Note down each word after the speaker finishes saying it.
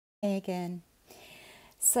Hey again.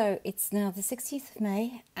 So it's now the 16th of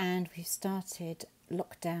May and we've started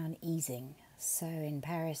lockdown easing. So in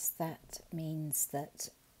Paris, that means that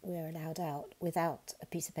we're allowed out without a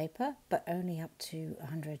piece of paper, but only up to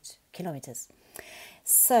 100 kilometers.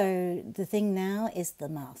 So the thing now is the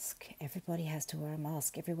mask. Everybody has to wear a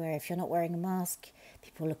mask everywhere. If you're not wearing a mask,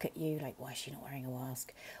 people look at you like, why is she not wearing a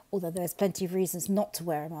mask? Although there's plenty of reasons not to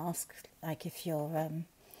wear a mask, like if you're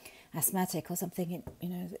asthmatic or something,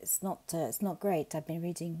 it's not great. I've been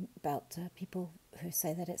reading about people who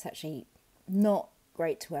say that it's actually not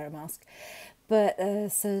great to wear a mask. But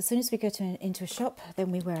so as soon as we go into a shop, then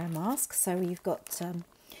we wear a mask. So we've got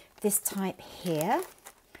this type here.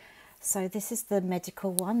 So this is the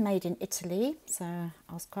medical one, made in Italy. So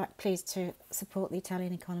I was quite pleased to support the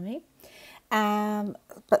Italian economy.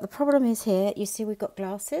 But the problem is here, you see we've got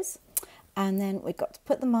glasses, and then we've got to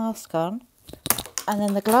put the mask on, and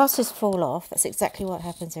then the glasses fall off. That's exactly what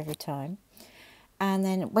happens every time. And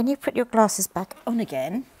then when you put your glasses back on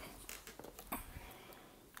again,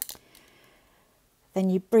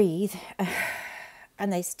 then you breathe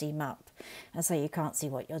and they steam up. And so you can't see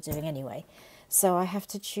what you're doing anyway. So I have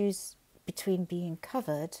to choose between being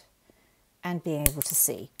covered and being able to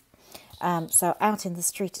see. So out in the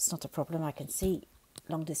street, it's not a problem. I can see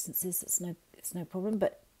long distances. It's no problem.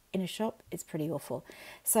 But in a shop, it's pretty awful.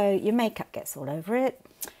 So your makeup gets all over it.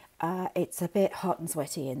 It's a bit hot and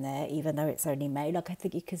sweaty in there, even though it's only May. Like I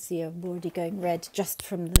think you can see I'm already going red just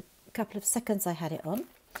from the couple of seconds I had it on.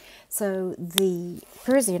 So the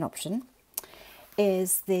Parisian option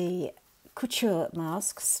is the couture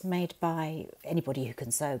masks made by anybody who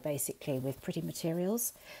can sew, basically, with pretty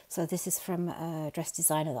materials. So this is from a dress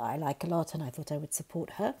designer that I like a lot, and I thought I would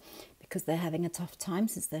support her because they're having a tough time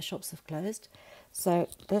since their shops have closed. So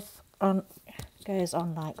this goes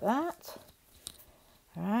on like that.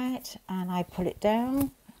 All right, and I pull it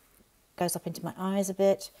down, goes up into my eyes a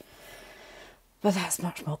bit, but that's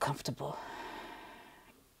much more comfortable,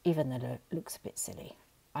 even though it looks a bit silly,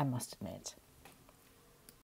 I must admit.